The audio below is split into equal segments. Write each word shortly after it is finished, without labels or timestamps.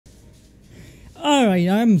Alright,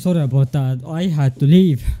 I'm sorry about that. I had to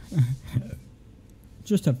leave.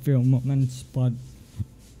 Just a few moments, but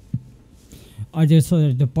I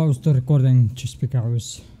decided to pause the recording just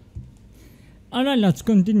because. Alright, let's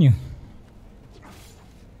continue.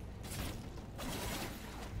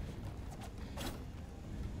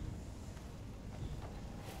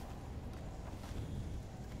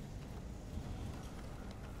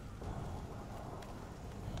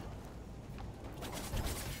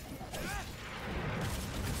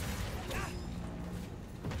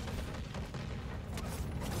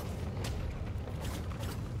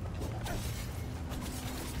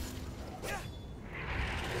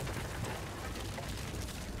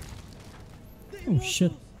 Oh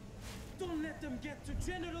shit. Don't let them get to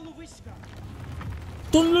General Wishka.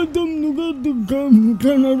 Don't let them get to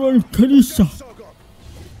General Kalisa.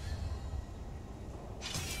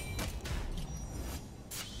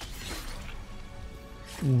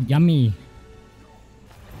 Oh, yummy.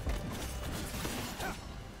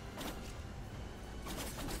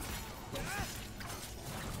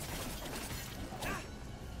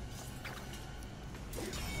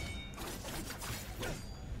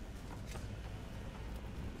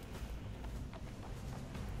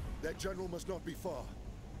 That general must not be far.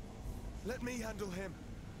 Let me handle him.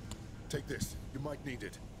 Take this. You might need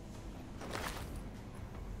it.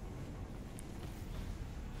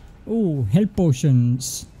 Oh, health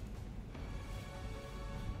potions.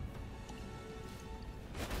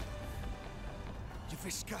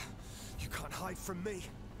 Yviska, you can't hide from me.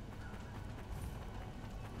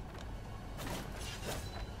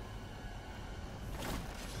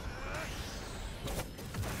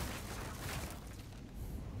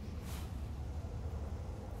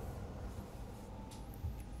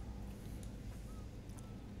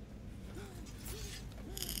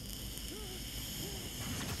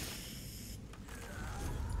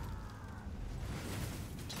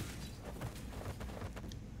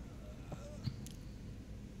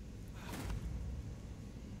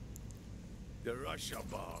 The Russia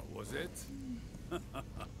bar, was it?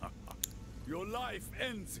 Your life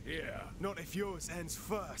ends here. Not if yours ends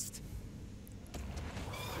first.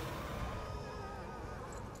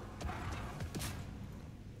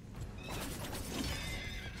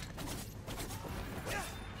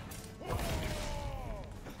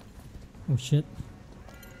 Oh shit.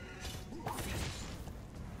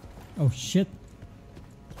 Oh shit.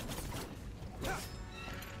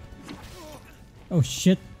 Oh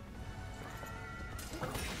shit.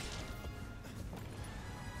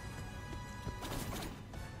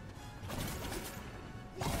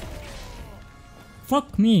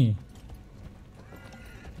 Fuck me.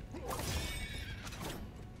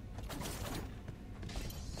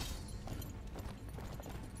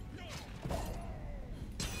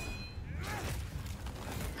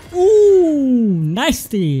 Ooh,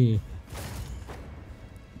 nasty.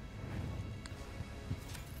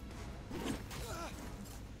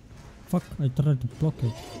 Fuck, I tried to block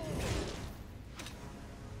it.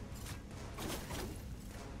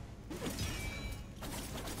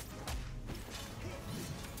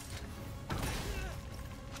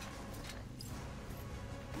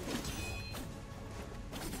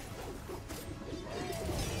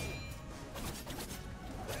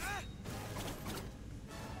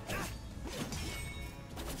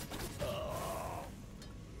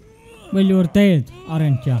 Well, you're dead,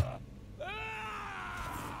 aren't ya?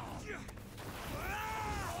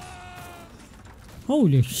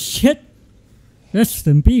 Holy shit! Rest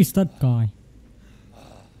in peace, that guy.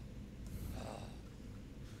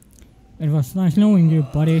 It was nice knowing you,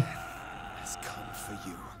 buddy. Has come for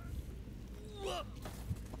you.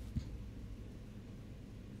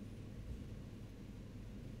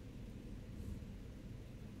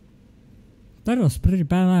 That was pretty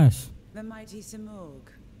badass. The mighty Simurgh,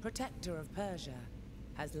 protector of Persia,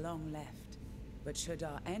 has long left. But should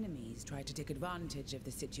our enemies try to take advantage of the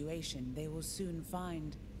situation, they will soon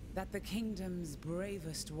find that the kingdom's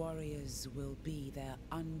bravest warriors will be their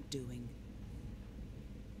undoing.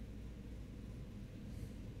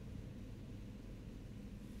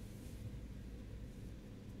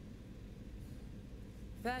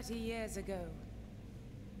 "30 years ago,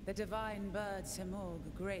 the divine bird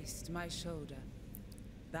Simurgh graced my shoulder,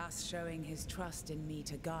 thus showing his trust in me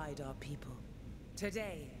to guide our people.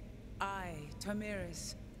 Today, I,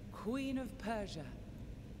 Tomiris, Queen of Persia,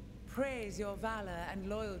 praise your valor and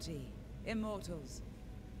loyalty, immortals.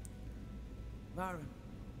 Varun,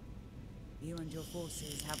 you and your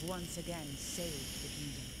forces have once again saved the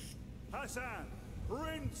kingdom. Hassan,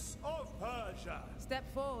 Prince of Persia.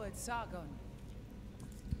 Step forward, Sargon.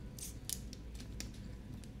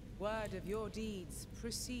 Word of your deeds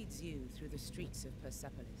precedes you through the streets of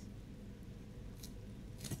Persepolis.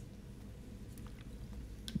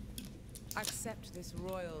 Accept this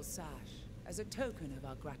royal sash as a token of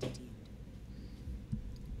our gratitude.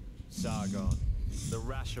 Sargon, the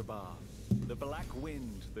Rashabar, the black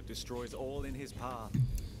wind that destroys all in his path.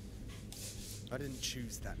 I didn't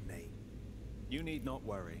choose that name. You need not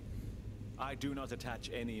worry. I do not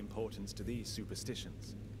attach any importance to these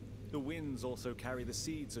superstitions. The winds also carry the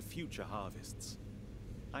seeds of future harvests.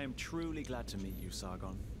 I am truly glad to meet you,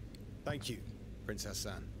 Sargon. Thank you, Prince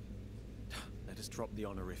Hassan. Let us drop the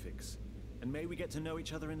honorifics, and may we get to know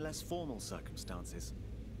each other in less formal circumstances.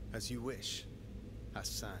 As you wish,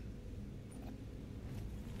 Hassan.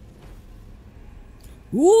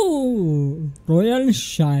 Ooh, royal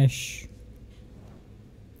sash.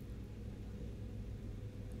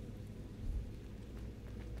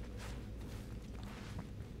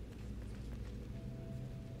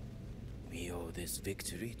 We owe this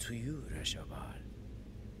victory to you, Rashabar.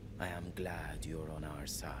 I am glad you're on our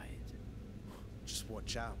side. Just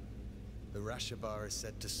watch out. The Rashabar is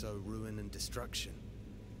said to sow ruin and destruction.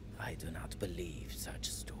 I do not believe such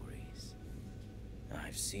stories.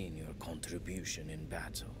 I've seen your contribution in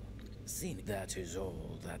battle. That is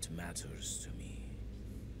all that matters to me.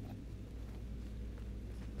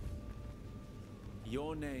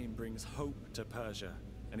 Your name brings hope to Persia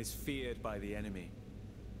and is feared by the enemy.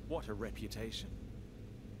 What a reputation.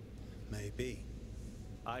 Maybe.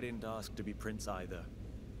 I didn't ask to be prince either,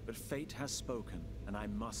 but fate has spoken, and I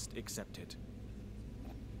must accept it.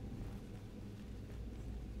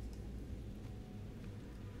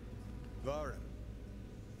 Varum,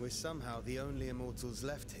 we're somehow the only immortals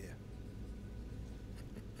left here.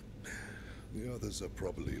 The others are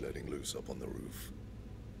probably letting loose up on the roof.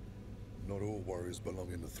 Not all warriors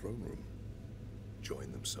belong in the throne room.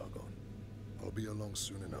 Join them, Sargon. I'll be along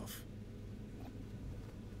soon enough.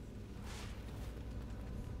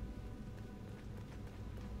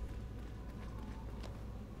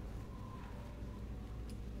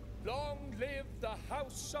 Long live the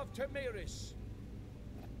House of Tamiris!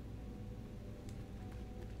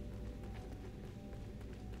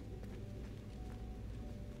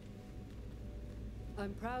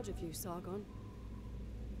 I'm proud of you, Sargon.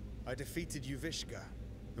 I defeated Yuvishka,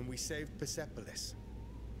 and we saved Persepolis.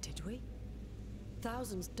 Did we?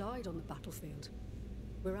 Thousands died on the battlefield.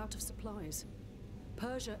 We're out of supplies.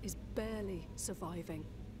 Persia is barely surviving.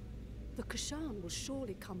 The Kashan will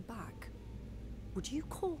surely come back. Would you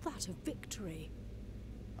call that a victory?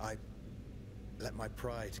 I let my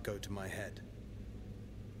pride go to my head.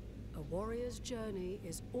 A warrior's journey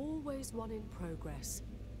is always one in progress.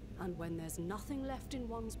 And when there's nothing left in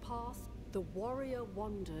one's path, the warrior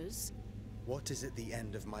wanders. What is at the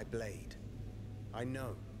end of my blade? I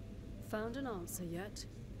know. Found an answer yet?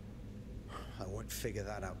 I won't figure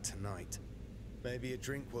that out tonight. Maybe a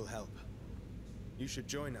drink will help. You should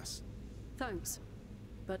join us. Thanks,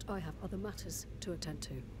 but I have other matters to attend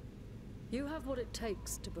to. You have what it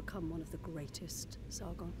takes to become one of the greatest,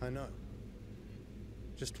 Sargon. I know.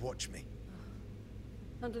 Just watch me.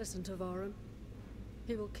 And listen to Varum.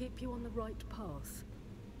 He will keep you on the right path.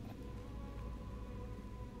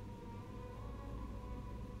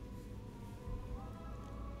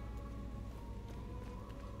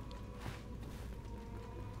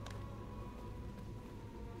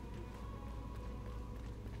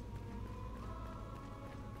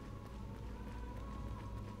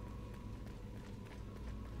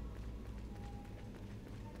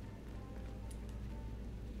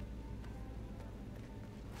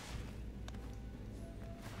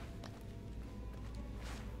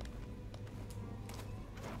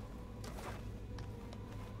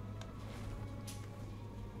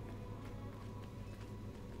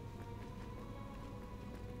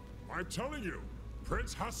 I'm telling you,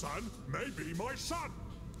 Prince Hassan may be my son!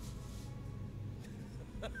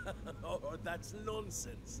 Oh, that's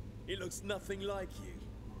nonsense. He looks nothing like you.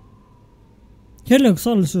 He looks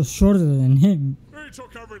also shorter than him. He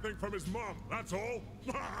took everything from his mom, that's all!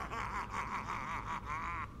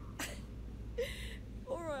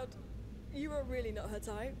 Alright, you are really not her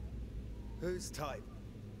type. Whose type?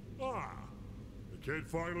 Ah, the kid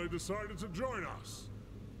finally decided to join us.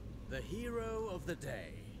 The hero of the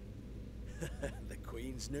day. The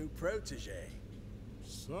Queen's new protege.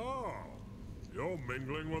 So, you're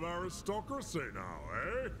mingling with aristocracy now,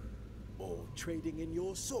 eh? Or trading in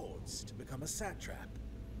your swords to become a satrap.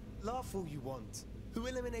 Laugh all you want. Who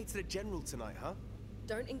eliminated a general tonight, huh?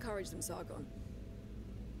 Don't encourage them, Sargon.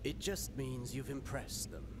 It just means you've impressed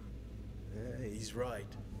them. He's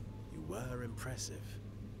right. You were impressive.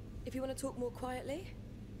 If you want to talk more quietly,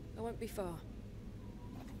 I won't be far.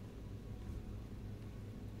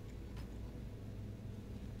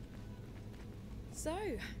 So,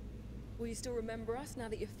 will you still remember us now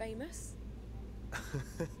that you're famous?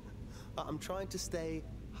 I'm trying to stay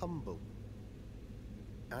humble.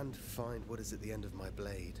 And find what is at the end of my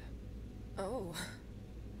blade. Oh.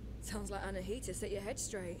 Sounds like Anahita set your head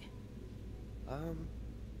straight.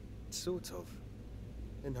 Sort of.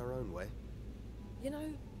 In her own way. You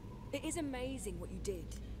know, it is amazing what you did.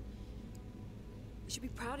 You should be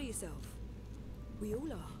proud of yourself. We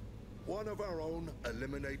all are. One of our own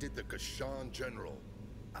eliminated the Kashan general.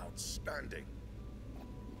 Outstanding.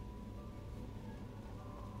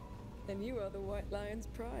 And you are the White Lion's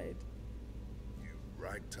pride. You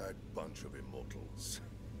ragtag bunch of immortals.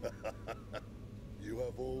 You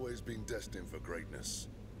have always been destined for greatness.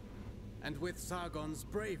 And with Sargon's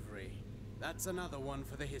bravery, that's another one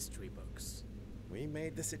for the history books. We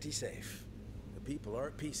made the city safe. The people are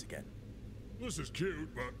at peace again. This is cute,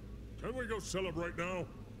 but can we go celebrate now?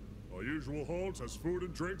 Our usual halt has food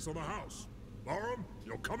and drinks on the house. Varum,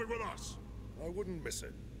 you're coming with us. I wouldn't miss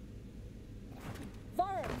it.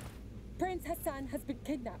 Varum! Prince Hassan has been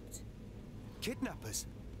kidnapped. Kidnappers?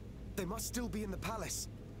 They must still be in the palace.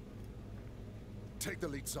 Take the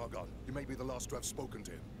lead, Sargon. You may be the last to have spoken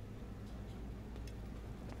to him.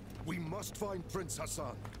 We must find Prince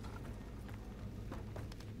Hassan.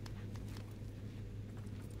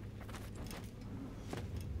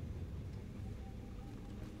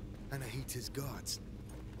 Anahita's guards.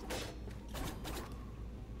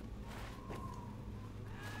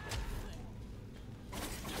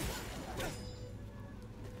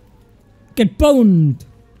 Get boned!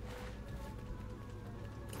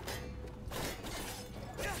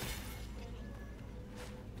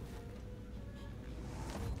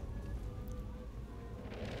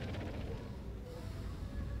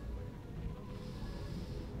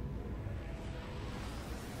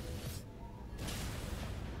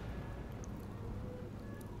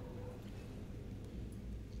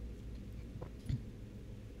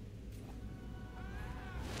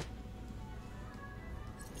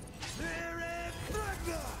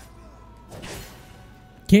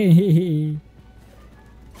 Okay.